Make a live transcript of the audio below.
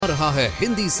रहा है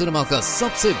हिंदी सिनेमा का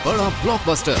सबसे बड़ा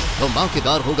ब्लॉकबस्टर।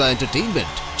 धमाकेदार होगा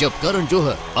एंटरटेनमेंट जब करण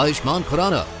जौहर, आयुष्मान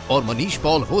खुराना और मनीष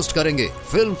पॉल होस्ट करेंगे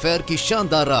फिल्म फेयर की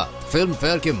शानदार रात। फिल्म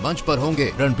फेयर के मंच पर होंगे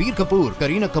रणबीर कपूर,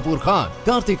 करीना कपूर खान,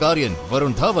 कार्तिक आर्यन,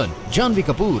 वरुण धवन, जानवी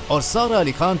कपूर और सारा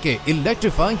अली खान के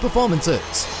इलेक्ट्रीफाइंग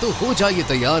परफॉर्मेंसेस। तो हो जाइए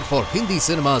तैयार for Hindi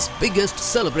cinema's biggest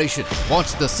celebration.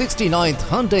 Watch the 69th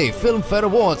Hyundai Film Fair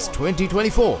Awards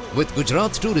 2024 with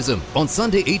Gujarat Tourism on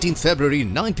Sunday 18th February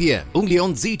 9 p.m. only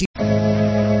on ZT.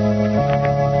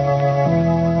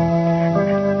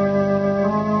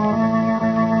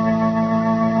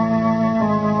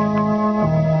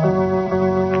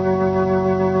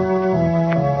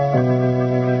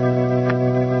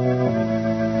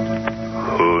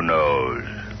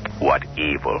 What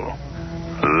evil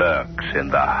lurks in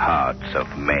the hearts of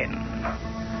men?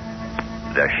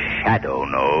 The shadow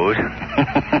knows.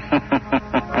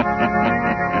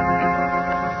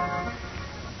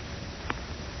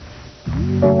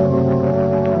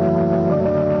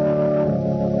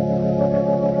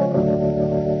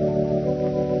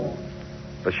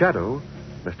 The Shadow,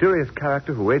 mysterious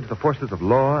character who aids the forces of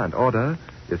law and order,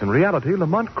 is in reality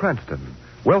Lamont Cranston,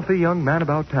 wealthy young man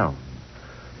about town.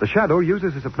 The Shadow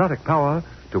uses his hypnotic power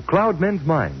to cloud men's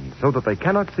minds so that they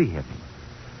cannot see him.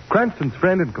 Cranston's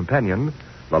friend and companion,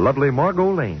 the lovely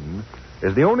Margot Lane,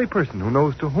 is the only person who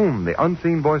knows to whom the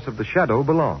unseen voice of the Shadow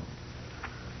belongs.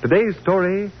 Today's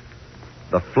story,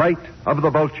 The Flight of the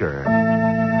Vulture.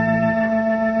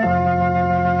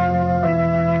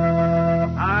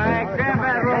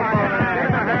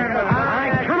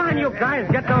 Come on, you guys.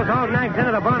 Get those old nags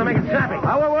into the barn and make it snappy.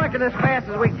 Oh, we're working as fast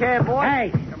as we can, boy.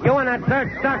 Hey, you in that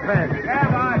third stock van. Yeah,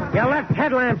 boss. You left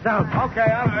headlamps out.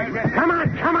 Okay, all right.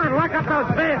 Come on, lock up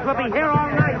those vans. We'll be here all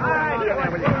night.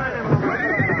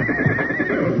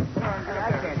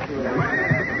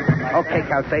 Okay,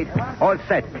 Calcate. All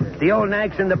set. The old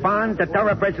nags in the barn, the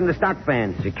thoroughbreds in the stock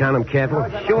vans. Did you count them careful?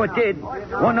 Sure did.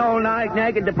 One old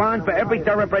nag in the barn for every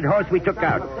thoroughbred horse we took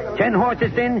out. 10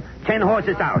 horses in, 10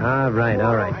 horses out. All right.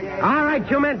 All right,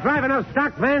 you men driving those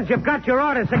stock vans, you've got your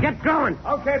orders, so get going.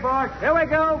 Okay, boss. Here we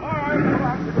go.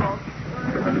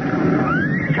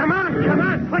 Come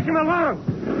on, push him along.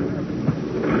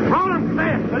 Roll them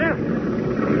fast, will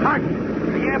you? Hark.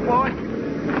 Yeah, boss.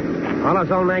 All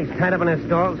those old nags tied up in their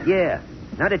stalls? Yeah.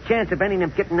 Not a chance of any of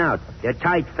them getting out. They're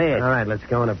tied fast. All right, let's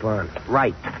go in the barn.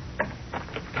 Right.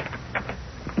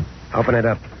 Open it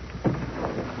up.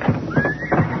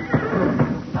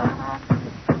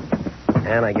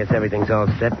 And I guess everything's all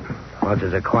set.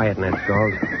 Horses are quiet in their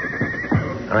stalls.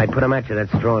 All right, put them at you, that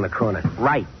straw in the corner.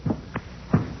 Right.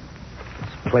 This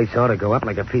place ought to go up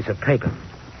like a piece of paper.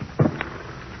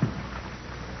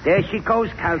 There she goes,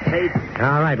 Calcade.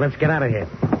 All right, let's get out of here.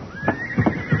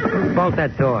 Bolt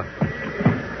that door.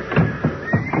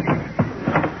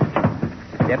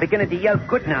 They're beginning to yell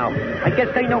good now. I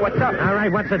guess they know what's up. All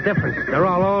right, what's the difference? They're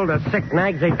all old or sick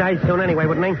nags. They die soon anyway,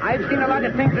 wouldn't they? I've seen a lot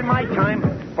of things in my time,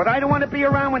 but I don't want to be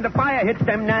around when the fire hits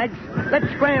them nags. Let's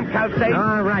scram, Calcade.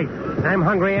 All right. I'm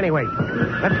hungry anyway.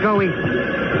 Let's go eat.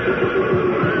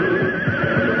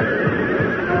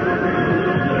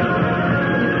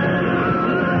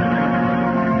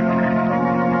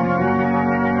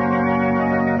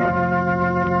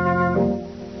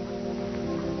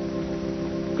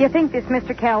 You think this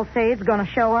Mr. Calcade's going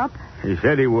to show up? He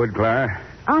said he would, Clara.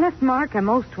 Honest, Mark, I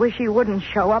most wish he wouldn't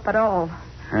show up at all.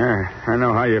 I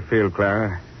know how you feel,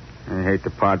 Clara. I hate to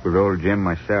part with old Jim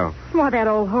myself. Why, that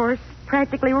old horse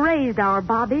practically raised our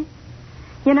Bobby.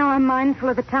 You know, I'm mindful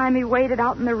of the time he waited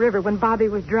out in the river when Bobby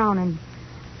was drowning.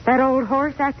 That old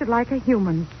horse acted like a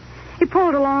human. He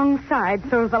pulled alongside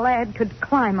so the lad could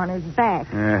climb on his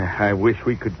back. I wish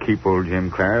we could keep old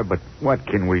Jim, Clara, but what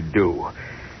can we do?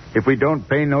 If we don't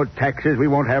pay no taxes, we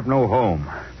won't have no home.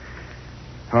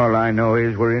 All I know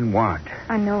is we're in want.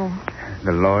 I know.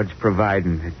 The Lord's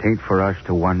providing. It ain't for us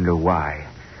to wonder why.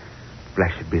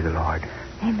 Blessed be the Lord.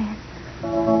 Amen.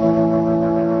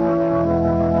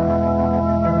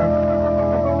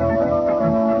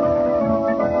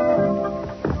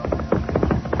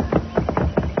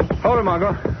 Hold it,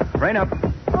 Margot. Rein up.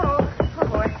 Oh,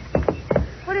 boy.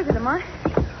 What is it, Lamont?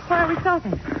 Why are we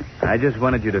stopping? I just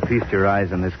wanted you to feast your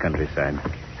eyes on this countryside.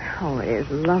 Oh, it is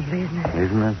lovely, isn't it?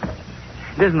 Isn't it?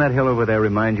 Doesn't that hill over there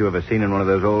remind you of a scene in one of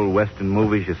those old Western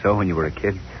movies you saw when you were a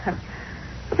kid?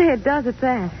 Say, it does, it's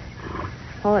that.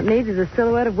 All it needs is a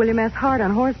silhouette of William S. Hart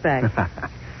on horseback.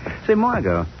 Say,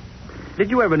 Margot,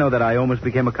 did you ever know that I almost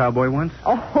became a cowboy once?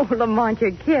 Oh, Lamont,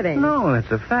 you're kidding. No,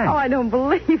 that's a fact. Oh, I don't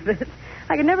believe it.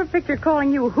 I could never picture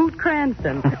calling you Hoot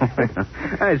Cranston.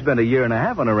 I spent a year and a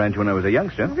half on a ranch when I was a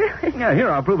youngster. Really? Yeah, here,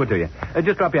 I'll prove it to you.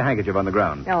 Just drop your handkerchief on the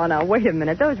ground. Oh, now, wait a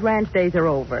minute. Those ranch days are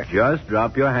over. Just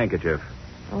drop your handkerchief.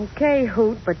 Okay,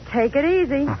 Hoot, but take it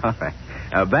easy. All right.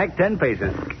 Now, back 10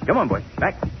 paces. Come on, boy.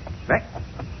 Back.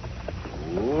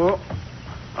 Whoa.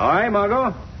 All right,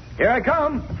 Margot. Here I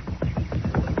come.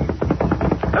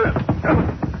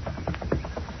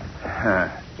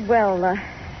 Well,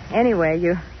 anyway,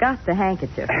 you got the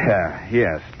handkerchief.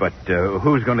 Yes, but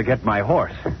who's going to get my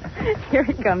horse? Here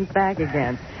he comes back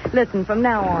again. Listen, from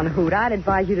now on, Hoot, I'd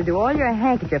advise you to do all your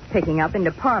handkerchief picking up in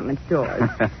department stores.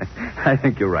 I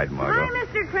think you're right, Margot. Hi,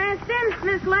 Mr. Cranston.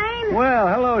 Miss Lane. Well,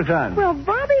 hello, son. Well,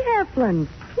 Bobby Heflin,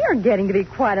 you're getting to be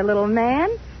quite a little man.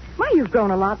 Why, you've grown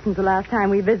a lot since the last time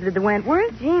we visited the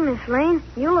Wentworth. Gee, Miss Lane,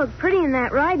 you look pretty in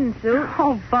that riding suit.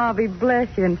 Oh, Bobby, bless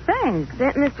you, and thanks.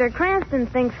 Bet Mr. Cranston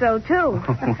thinks so, too.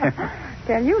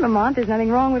 Tell you, Lamont, there's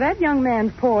nothing wrong with that young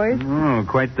man's poise. Oh,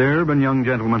 quite the urban young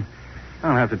gentleman.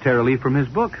 I'll have to tear a leaf from his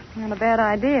book. Not a bad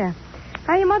idea.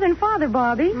 How are your mother and father,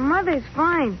 Bobby? Mother's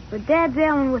fine, but Dad's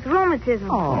ailing with rheumatism.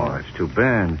 Oh, that's too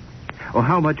bad. Oh,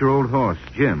 how about your old horse,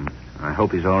 Jim? I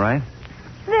hope he's all right.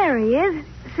 There he is.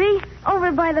 See?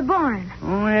 Over by the barn.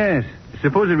 Oh, yes.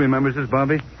 Suppose he remembers us,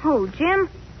 Bobby. Who, Jim?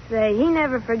 Say, he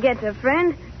never forgets a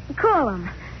friend. Call him.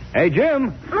 Hey,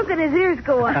 Jim. Look at his ears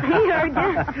go up. He heard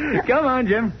you. Come on,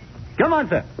 Jim. Come on,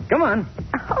 sir. Come on.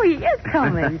 Oh, he is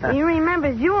coming. He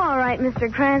remembers you all right,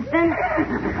 Mr. Cranston.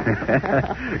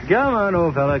 Come on,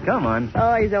 old fella. Come on.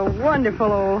 Oh, he's a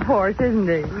wonderful old horse, isn't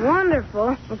he?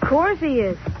 Wonderful. Of course he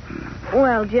is.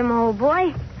 Well, Jim, old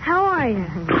boy, how are you?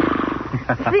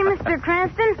 See, Mr.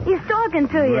 Cranston, he's talking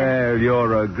to you. Well,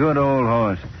 you're a good old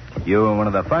horse. You were one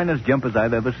of the finest jumpers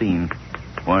I've ever seen.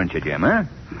 Weren't you, Jim, huh?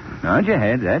 Nod your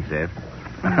head, that's it.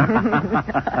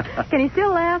 Can he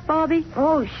still laugh, Bobby?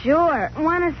 Oh, sure.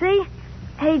 Want to see?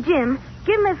 Hey, Jim,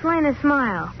 give Miss Lane a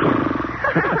smile.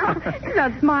 He's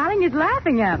not smiling, he's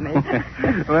laughing at me.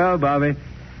 Well, Bobby,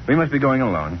 we must be going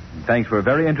along. Thanks for a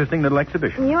very interesting little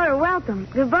exhibition. You're welcome.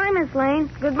 Goodbye, Miss Lane.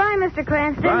 Goodbye, Mr.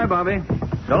 Cranston. Bye, Bobby.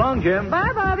 So long, Jim.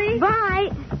 Bye, Bobby.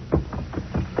 Bye.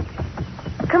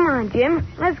 Come on, Jim.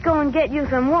 Let's go and get you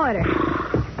some water.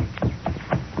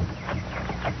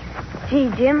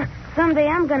 Gee, Jim, someday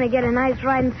I'm going to get a nice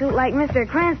riding suit like Mr.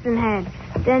 Cranston had.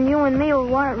 Then you and me will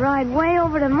ride way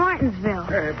over to Martinsville.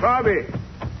 Hey, Bobby.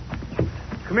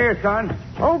 Come here, son.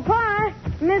 Oh, Pa,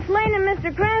 Miss Lane and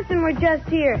Mr. Cranston were just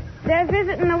here. They're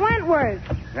visiting the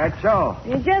Wentworths. That's so.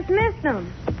 You just missed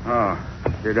them. Oh,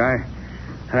 did I?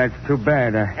 That's too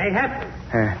bad. Hey,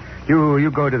 Hep.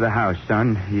 You go to the house,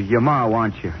 son. Your ma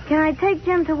wants you. Can I take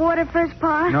Jim to water first,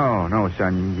 Pa? No,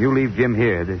 son. You leave Jim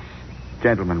here. This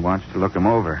gentleman wants to look him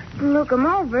over. Look him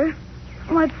over?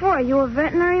 What for? You a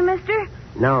veterinary, mister?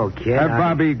 No, kid.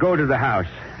 Bobby, go to the house.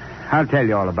 I'll tell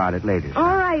you all about it later.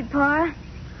 All right, Pa.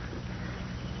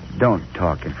 Don't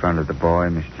talk in front of the boy,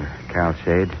 Mr.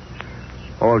 Calcade.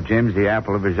 Old Jim's the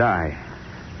apple of his eye.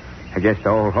 I guess the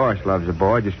old horse loves the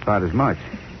boy just about as much.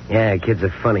 Yeah, kids are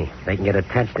funny. They can get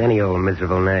attached to any old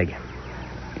miserable nag.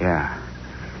 Yeah.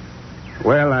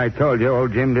 Well, I told you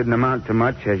old Jim didn't amount to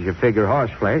much as you figure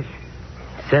horse flesh.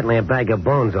 Certainly a bag of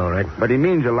bones, all right. But he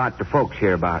means a lot to folks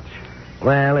hereabouts.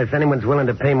 Well, if anyone's willing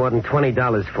to pay more than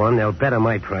 $20 for him, they'll bet on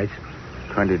my price.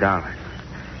 $20.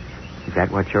 Is that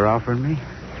what you're offering me?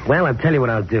 Well, I'll tell you what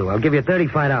I'll do. I'll give you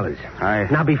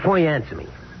 $35. Now, before you answer me,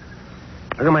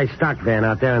 look at my stock van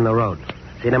out there on the road.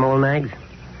 See them old nags?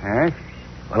 Yes?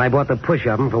 Well, I bought the push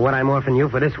of them for what I'm offering you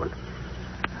for this one.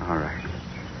 All right.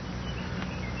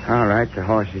 All right, the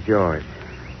horse is yours.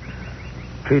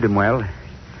 Treat him well.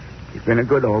 He's been a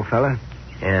good old fella.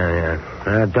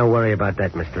 Yeah. Don't worry about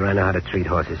that, mister. I know how to treat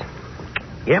horses.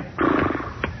 Yep.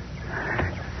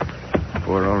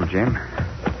 Poor old Jim.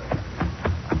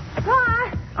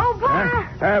 Pa! Oh,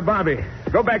 Pa! Bobby,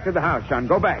 go back to the house, son.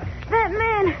 Go back. That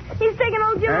man, he's taking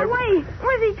old Jim away.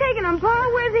 Where's he taking him, Pa?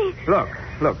 Where's he?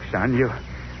 Look, son, you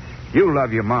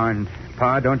love your ma and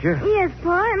Pa, don't you? Yes,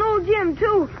 Pa, and old Jim,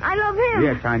 too. I love him.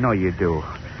 Yes, I know you do.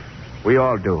 We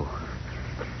all do.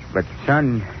 But,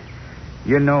 son,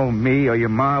 you know me or your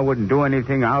ma wouldn't do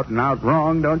anything out and out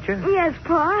wrong, don't you? Yes,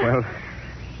 Pa. Well,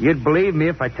 you'd believe me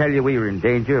if I tell you we were in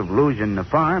danger of losing the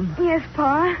farm. Yes,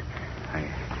 Pa.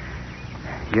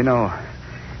 You know,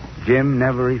 Jim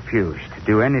never refused to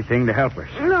do anything to help us.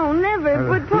 No, never,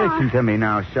 but Pa... Listen to me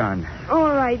now, son. All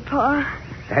right, Pa.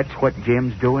 That's what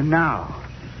Jim's doing now.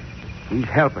 He's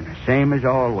helping us, same as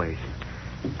always.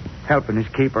 Helping us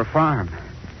keep our farm.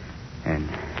 And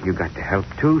you got to help,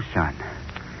 too, son.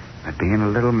 By being a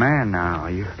little man now,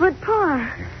 you... But,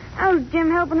 Pa, how's Jim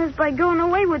helping us by going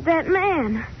away with that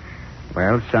man?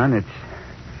 Well, son,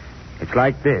 it's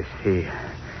like this.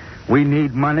 We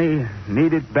need money,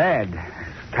 need it bad.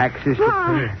 Taxes to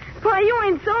pay. Pa, you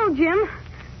ain't sold Jim.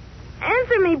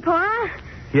 Answer me, Pa.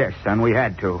 Yes, son, we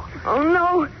had to. Oh,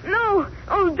 no.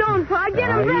 Oh, don't, Pa. Get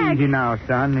him back. Easy now,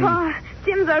 son. Pa,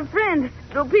 Jim's our friend.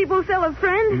 Do people sell a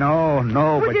friend? No,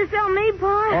 Would but... you sell me,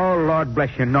 Pa? Oh, Lord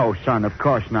bless you, no, son, of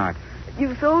course not.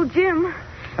 You sold Jim.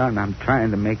 Son, I'm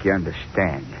trying to make you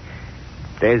understand.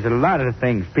 There's a lot of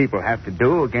things people have to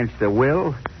do against their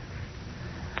will.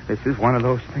 This is one of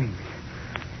those things.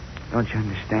 Don't you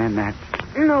understand that?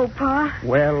 No, Pa.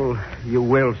 Well, you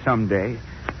will someday.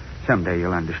 Someday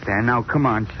you'll understand. Now, come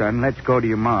on, son. Let's go to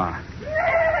your ma.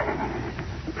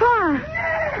 Pa,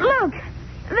 look.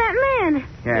 That man.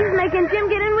 Yeah. He's making Jim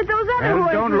get in with those other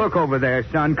horses. Don't look over there,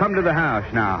 son. Come to the house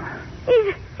now.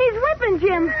 He's whipping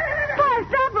Jim. Pa,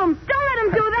 stop him. Don't let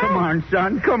him do that. Come on,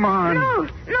 son. Come on. No,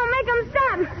 make him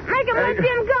stop. Make him let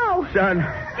Jim go. Son.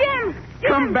 Jim.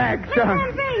 Come back, son.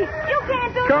 You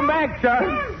can't do Come that. back,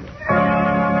 son.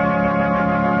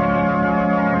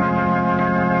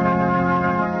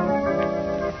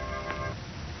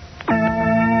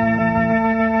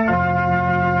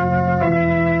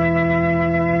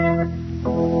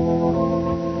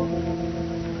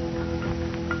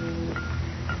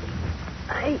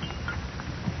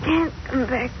 Jim. Come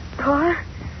back, Pa.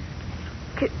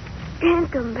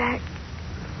 Can't come back.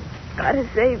 Gotta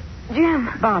save Jim.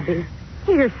 Bobby,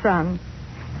 here, son.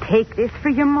 Take this for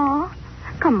your ma.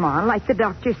 Come on, like the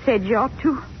doctor said you ought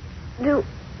to. Do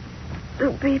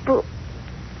people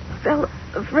sell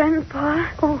a friend,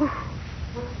 Pa? Oh,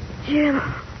 Jim.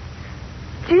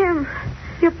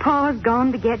 Your pa's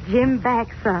gone to get Jim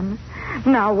back, son.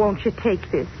 Now, won't you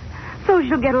take this? So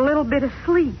she'll get a little bit of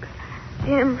sleep.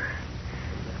 Jim.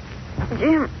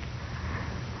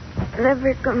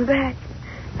 Never come back.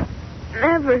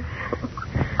 Never.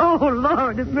 Oh,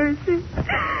 Lord have mercy.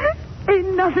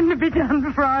 Ain't nothing to be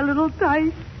done for our little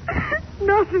Tice.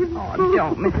 Nothing. Oh,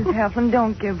 don't, Mrs. Heflin.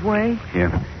 Don't give way.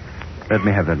 Here. Let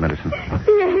me have that medicine.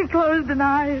 He ain't closed an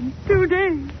eye in 2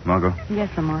 days. Margot, Yes,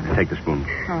 Lamont. take the spoon.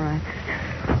 All right.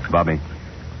 Bobby,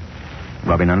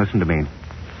 now listen to me.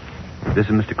 This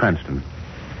is Mr. Cranston.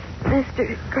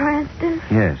 Mr. Cranston?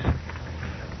 Yes.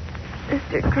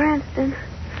 Mr. Cranston.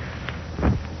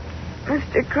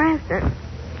 Mr. Cranston.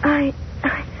 I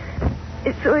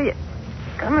saw you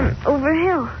coming over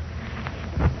hill.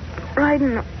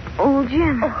 Riding old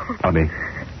Jim. Bobby,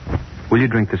 will you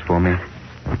drink this for me?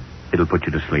 It'll put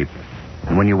you to sleep.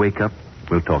 And when you wake up,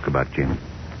 we'll talk about Jim.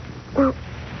 Will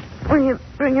you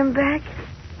bring him back?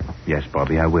 Yes,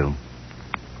 Bobby, I will.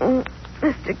 Oh,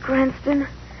 Mr. Cranston.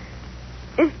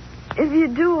 If you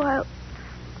do,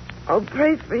 I'll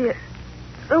pray for you.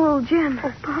 So will Jim.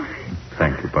 Oh, Bobby.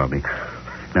 Thank you, Bobby.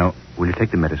 Now, will you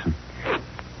take the medicine?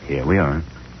 Here we are.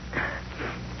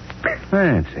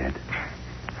 That's it.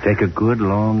 Take a good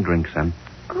long drink, son.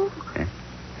 Oh. Yeah.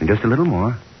 And just a little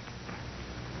more.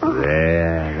 Oh.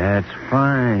 There, that's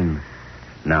fine.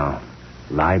 Now,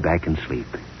 lie back and sleep.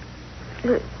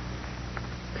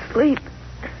 Sleep.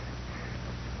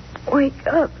 Wake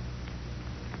up.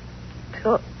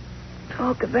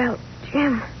 Talk about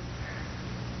Jim.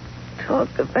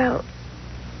 Talk about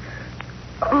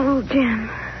old Jim.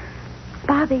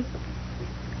 Bobby.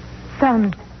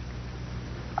 Son.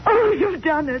 Oh, you've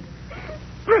done it.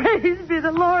 Praise be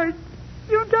the Lord.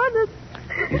 You've done it.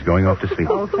 He's going off to sleep.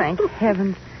 Oh, thank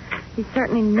heavens. He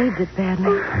certainly needs it badly.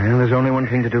 Well, there's only one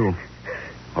thing to do.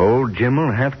 Old Jim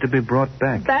will have to be brought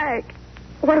back. Back?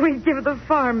 Why, we'd give the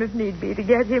farm if need be to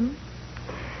get him.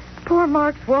 Poor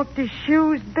Mark's walked his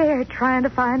shoes bare trying to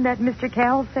find that Mr.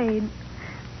 Calfade.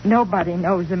 Nobody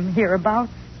knows him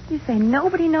hereabouts. You say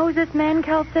nobody knows this man,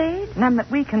 Calfade? None that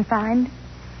we can find.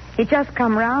 He just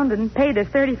come round and paid us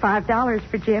 $35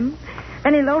 for Jim.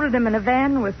 Then he loaded him in a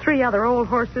van with 3 other old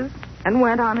horses and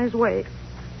went on his way.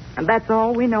 And that's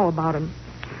all we know about him.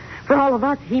 For all of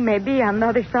us, he may be on the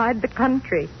other side of the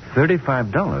country.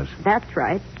 $35? That's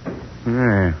right.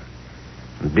 Yeah.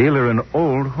 Dealer in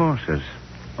old horses.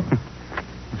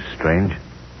 Strange.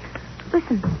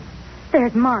 Listen,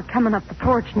 there's Mark coming up the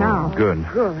porch now. Oh, good.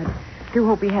 Good. Do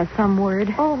hope he has some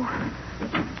word. Oh,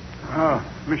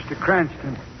 Mr.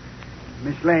 Cranston.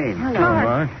 Miss Lane. Hello.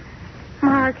 Mark.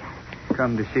 Mark.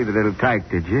 Come to see the little tyke,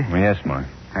 did you? Yes, Mark.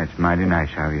 That's mighty nice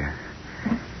of you.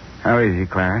 How is he,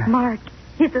 Clara? Mark,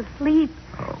 he's asleep.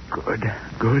 Oh,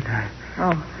 good.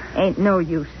 Oh, ain't no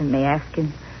use in me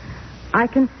asking. I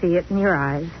can see it in your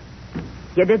eyes.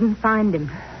 You didn't find him.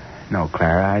 No,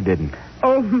 Clara, I didn't.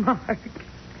 Oh, Mark.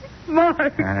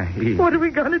 Mark, Easy. what are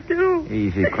we going to do?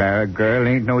 Easy, Clara, girl.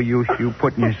 Ain't no use you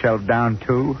putting yourself down,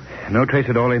 too. No trace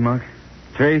at all, eh, Mark?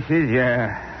 Traces,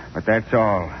 yeah, but that's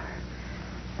all.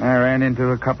 I ran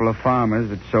into a couple of farmers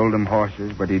that sold him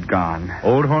horses, but he'd gone.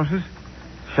 Old horses?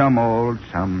 Some old,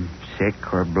 some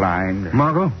sick or blind.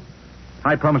 Margot,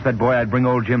 I promised that boy I'd bring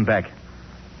old Jim back.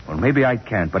 Well, maybe I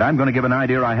can't, but I'm going to give an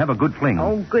idea I have a good fling.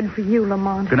 Oh, good for you,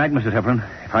 Lamont. Good night, Mrs. Heffernan.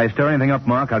 If I stir anything up,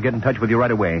 Mark, I'll get in touch with you right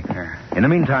away. In the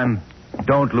meantime,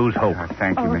 don't lose hope.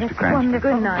 Thank you, Mr. That's Cranston.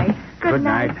 wonderful. Good night. Good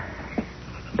night.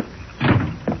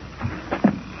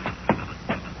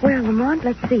 Well, Lamont,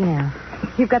 let's see now.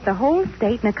 You've got the whole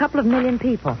state and a couple of million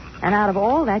people. And out of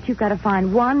all that, you've got to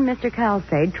find one Mr.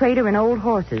 Calsade, trader in old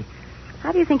horses.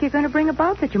 How do you think you're going to bring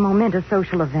about such a momentous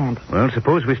social event? Well,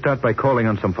 suppose we start by calling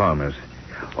on some farmers.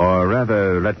 Or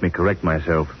rather, let me correct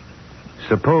myself.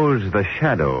 Suppose the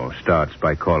Shadow starts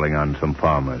by calling on some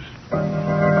farmers.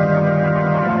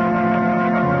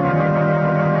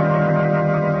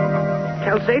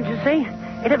 Calsade, you say?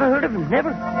 I never heard of him,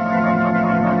 never.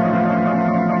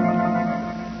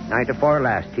 Night before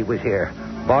last, he was here.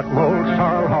 Bought an old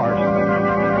sorrel horse.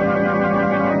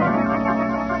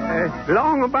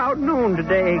 Long about noon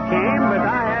today he came, but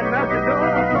I had enough to do.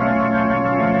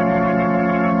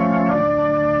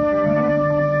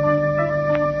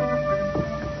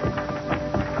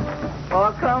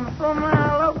 I come from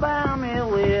Alabama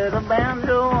with a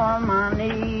banjo on my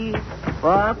knee.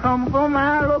 I come from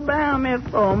Alabama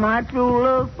for my true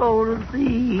love for to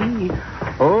see.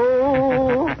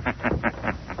 Oh.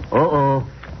 Uh-oh.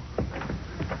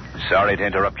 Sorry to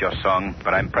interrupt your song,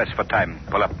 but I'm pressed for time.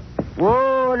 Pull up.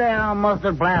 Whoa there,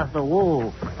 Mustard Blaster. Whoa.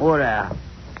 Whoa there.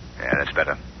 Yeah, that's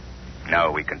better.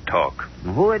 Now we can talk.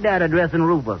 Who is that addressing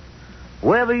Rufus?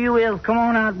 Whoever you is, come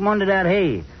on out from under that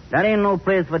hay. That ain't no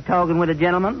place for talking with a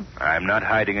gentleman. I'm not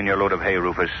hiding in your load of hay,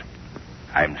 Rufus.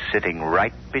 I'm sitting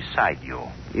right beside you.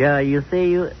 Yeah, you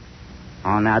see, you...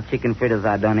 Oh, now chicken fritters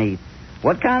I done eat.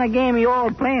 What kind of game you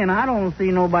all playing? I don't see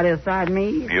nobody aside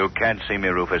me. You can't see me,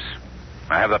 Rufus.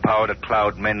 I have the power to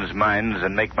cloud men's minds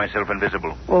and make myself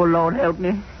invisible. Oh, Lord, help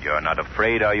me. You're not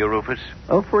afraid, are you, Rufus?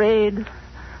 Afraid?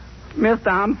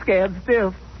 Mister, I'm scared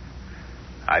stiff.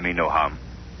 I mean no harm.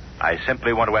 I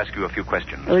simply want to ask you a few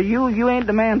questions. You ain't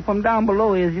the man from down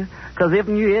below, is you? Because if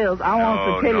you is, I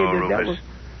want to tell you this. Rufus.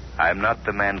 I'm not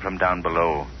the man from down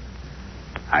below.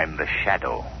 I'm the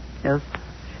Shadow. Yes?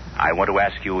 I want to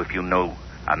ask you if you know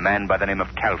a man by the name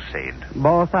of Calsade.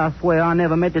 Boss, I swear I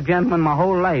never met the gentleman my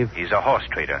whole life. He's a horse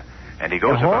trader, and he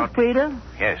goes a horse about... trader?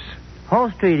 Yes.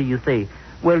 Horse trader, you say?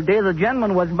 Well, there's a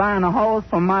gentleman was buying a horse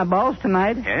from my boss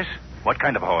tonight. Yes? What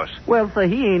kind of horse? Well, sir,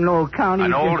 he ain't no account.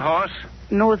 An old horse?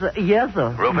 No, sir. Yes, sir.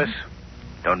 Rufus,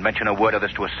 don't mention a word of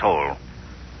this to a soul.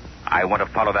 I want to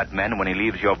follow that man when he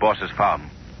leaves your boss's farm.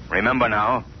 Remember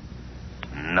now,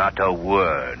 not a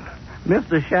word.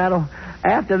 Mr. Shadow,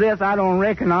 after this, I don't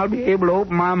reckon I'll be able to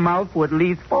open my mouth for at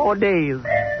least 4 days.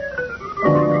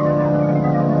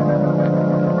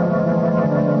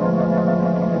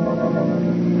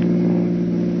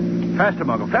 Faster,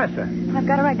 Margot, faster. I've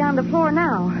got to right down the floor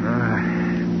now.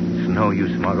 It's no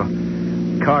use, Margot.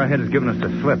 Car ahead has given us the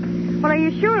slip. Well, are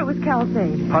you sure it was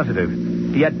Calsade? Positive.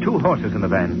 He had 2 horses in the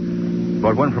van.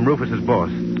 Bought one from Rufus's boss.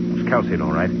 It was Calsade,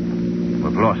 all right.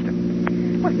 We've lost him.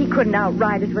 Well, he couldn't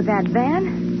outride us with that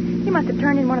van. He must have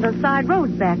turned in one of those side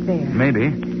roads back there. Maybe.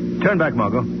 Turn back,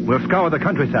 Margot. We'll scour the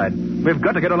countryside. We've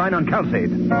got to get a line on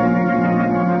Calsade.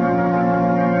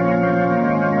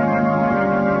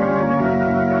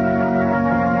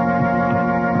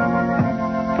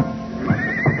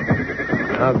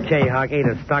 Okay, Hockey,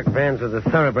 the stock vans with the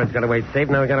thoroughbreds got away safe.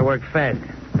 Now we got to work fast.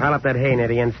 Pile up that hay near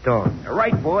the end store.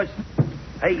 Right, boss.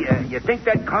 Hey, you think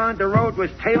that car on the road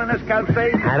was tailing us,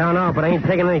 Calsade? I don't know, but I ain't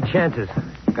taking any chances.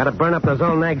 Got to burn up those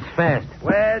old nags fast.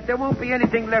 Well, there won't be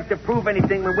anything left to prove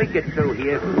anything when we get through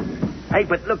here. Hey,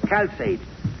 but look, Calsade,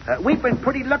 we've been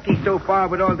pretty lucky so far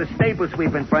with all the stables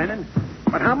we've been finding.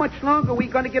 But how much longer are we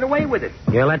going to get away with it?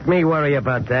 You let me worry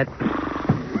about that.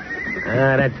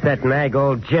 That's that nag,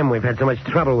 old Jim, we've had so much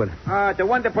trouble with. The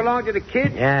one that belonged to the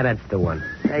kid? Yeah, that's the one.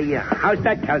 Hey, how's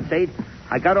that, Calsade?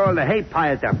 I got all the hay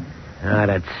piled up.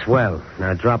 That's swell.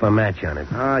 Now drop a match on it.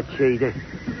 Oh, gee, this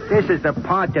is the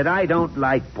part that I don't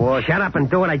like, boss. Shut up and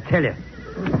do what I tell you.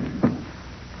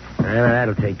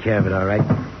 That'll take care of it, all right.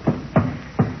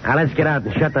 Now, let's get out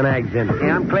and shut the nags in.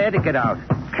 Yeah, I'm glad to get out.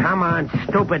 Come on,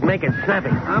 stupid. Make it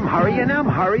snappy. I'm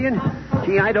hurrying.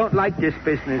 Gee, I don't like this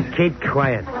business. Keep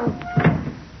quiet.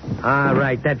 All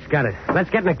right, that's got it. Let's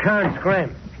get in the car and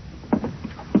scram.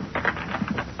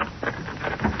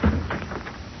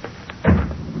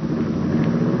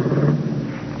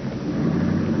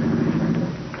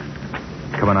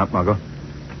 Come on out, Margot.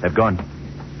 They've gone.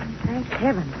 Thank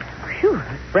heavens. Phew,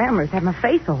 those Bramblers have my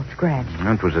face all scratched.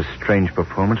 That was a strange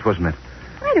performance, wasn't it?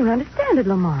 I don't understand it,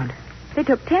 Lamont. They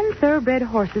took 10 thoroughbred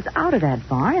horses out of that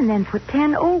barn and then put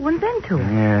 10 old ones into it.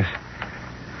 Yes.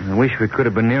 I wish we could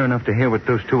have been near enough to hear what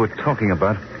those two were talking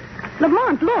about.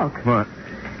 Lamont, look. What?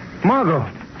 Margot,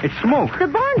 it's smoke. The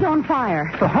barn's on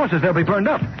fire. The horses, they'll be burned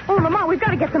up. Oh, Lamont, we've got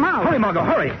to get them out. Hurry, Margot,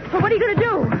 hurry. Well, what are you going to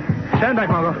do? Stand back,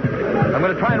 Margot. I'm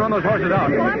going to try and run those horses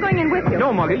out. Well, I'm going in with you.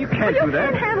 No, Margot, you can't do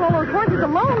that. You can't handle all those horses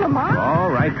alone, Lamont.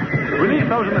 All right. Release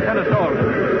those in the center stall.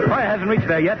 Fire hasn't reached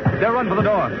there yet. They'll run for the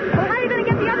door. Well, how are you going to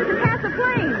get the others to pass the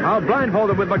flames? I'll blindfold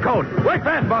them with my coat. Work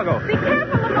fast, Margot. Be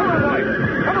careful, Lamont. Come on, boys.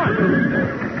 Come on.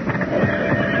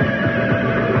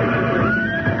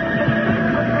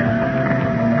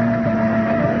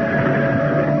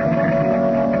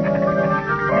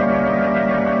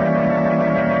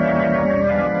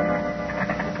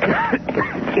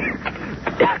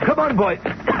 Come on, boy.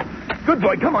 Good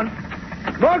boy, come on.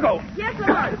 Margot. Yes,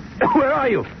 Lamont. Where are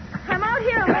you? I'm out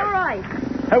here. I'm all right.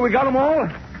 Have we got them all?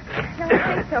 No,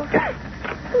 I think so.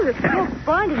 Ooh, the smoke's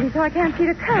blinding me so I can't see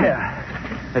the car.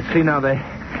 Yeah. Let's see now.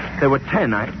 There were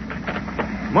 10.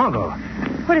 Margot.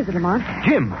 What is it, Lamont?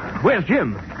 Jim. Where's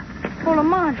Jim? Oh,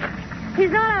 Lamont.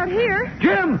 He's not out here.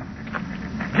 Jim!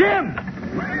 Jim!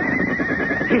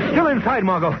 He's still inside,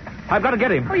 Margot. I've got to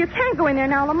get him. Oh, you can't go in there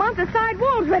now, Lamont. The side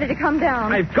wall's ready to come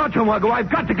down. I've got to, Margot. I've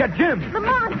got to get Jim.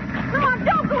 Lamont,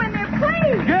 don't go in there,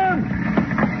 please. Jim!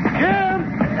 Jim!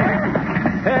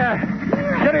 There.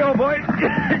 Steady, old boy.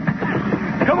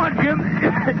 Come on, Jim.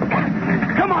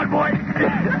 Come on, boy.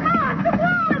 Lamont, the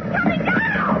wall is coming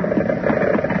down.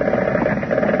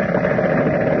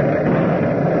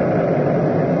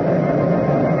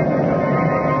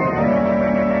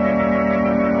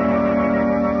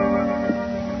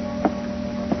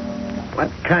 What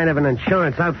kind of an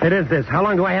insurance outfit is this? How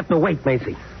long do I have to wait,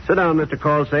 Macy? Sit down, Mr.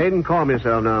 Calsade, and calm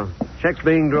yourself now. Check's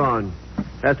being drawn.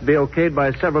 Has to be okayed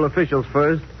by several officials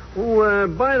first. Oh,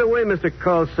 by the way, Mr.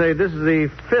 Calsade, this is the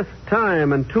 5th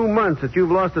time in 2 months that you've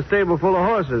lost a stable full of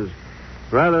horses.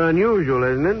 Rather unusual,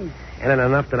 isn't it? Isn't it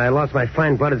enough that I lost my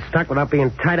fine-blooded stock without being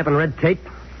tied up in red tape?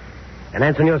 And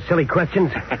answering your silly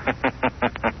questions?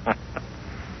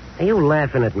 Are you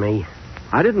laughing at me?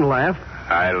 I didn't laugh.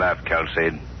 I laughed,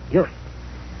 Calcade. You...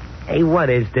 Hey, what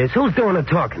is this? Who's doing the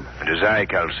talking? It is I,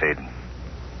 Calcade.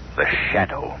 The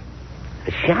Shadow.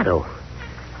 The Shadow?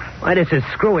 Why, this is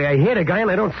screwy. I hear the guy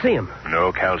and I don't see him.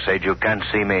 No, Calcade, you can't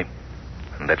see me.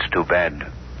 And that's too bad.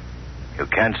 You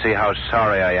can't see how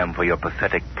sorry I am for your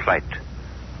pathetic plight.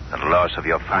 The loss of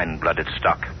your fine-blooded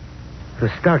stock. The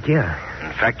stock, yeah.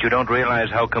 In fact, you don't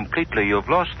realize how completely you've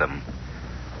lost them.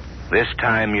 This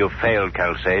time you failed,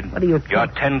 Calcade. What are you... Your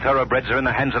 10 thoroughbreds are in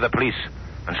the hands of the police.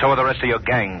 And so are the rest of your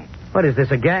gang. What is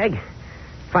this, a gag?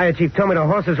 Fire chief told me the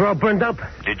horses were all burned up.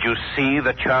 Did you see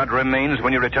the charred remains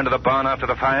when you returned to the barn after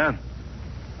the fire?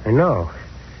 I know.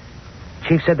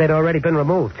 Chief said they'd already been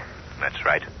removed. That's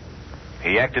right.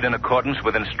 He acted in accordance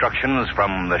with instructions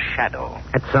from the Shadow.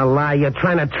 That's a lie. You're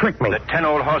trying to trick me. The 10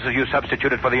 old horses you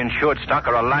substituted for the insured stock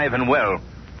are alive and well.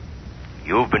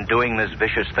 You've been doing this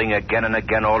vicious thing again and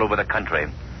again all over the country.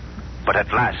 But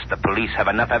at last, the police have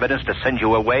enough evidence to send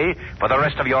you away for the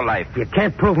rest of your life. You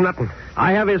can't prove nothing.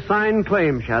 I have his signed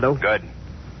claim, Shadow. Good.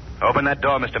 Open that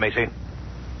door, Mr. Macy.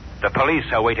 The police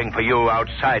are waiting for you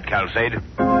outside, Calcade.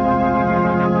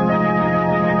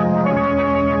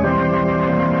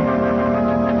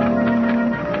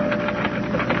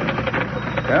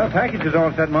 Well, package is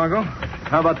all set, Margot.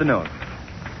 How about the note?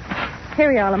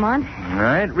 Here we are, Lamont. All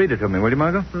right, read it to me, will you,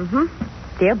 Margot? Mm-hmm.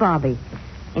 Dear Bobby,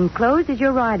 enclosed is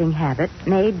your riding habit,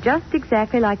 made just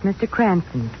exactly like Mr.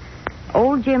 Cranston's.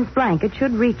 Old Jim's blanket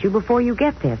should reach you before you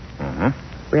get this. Mm-hmm.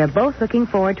 We are both looking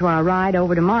forward to our ride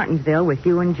over to Martinsville with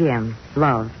you and Jim.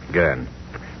 Love. Good.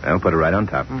 I'll put it right on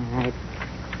top. All right.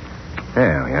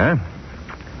 There we are.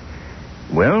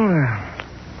 Well,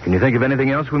 can you think of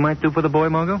anything else we might do for the boy,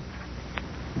 Margot?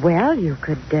 Well, you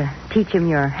could teach him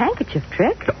your handkerchief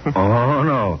trick. Oh,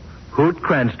 no. Hoot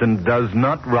Cranston does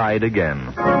not ride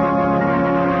again.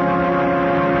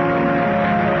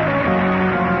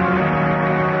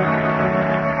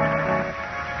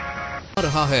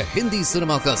 रहा है Hindi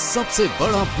cinema का सबसे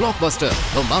बड़ा blockbuster.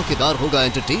 धमाकेदार होगा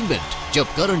entertainment जब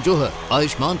करण जौहर,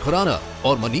 आयुष्मान खुराना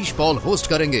और Manish Paul host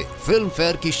करेंगे फिल्म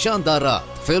फेयर की शानदार रात।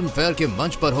 फिल्म फेयर के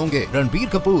मंच पर होंगे रणबीर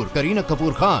कपूर, करीना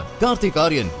कपूर खान, कार्तिक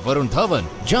आर्यन, वरुण धवन,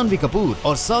 जानवी कपूर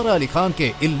और सारा अली खान के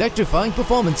इलेक्ट्रीफाइंग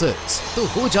परफॉर्मेंसेस। तो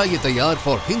हो जाइए तैयार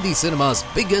for Hindi cinema's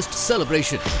biggest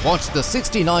celebration. Watch the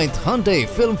 69th Hyundai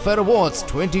Film Fair Awards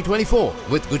 2024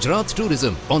 with Gujarat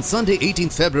Tourism on Sunday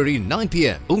 18th February 9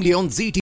 p.m. only on ZT.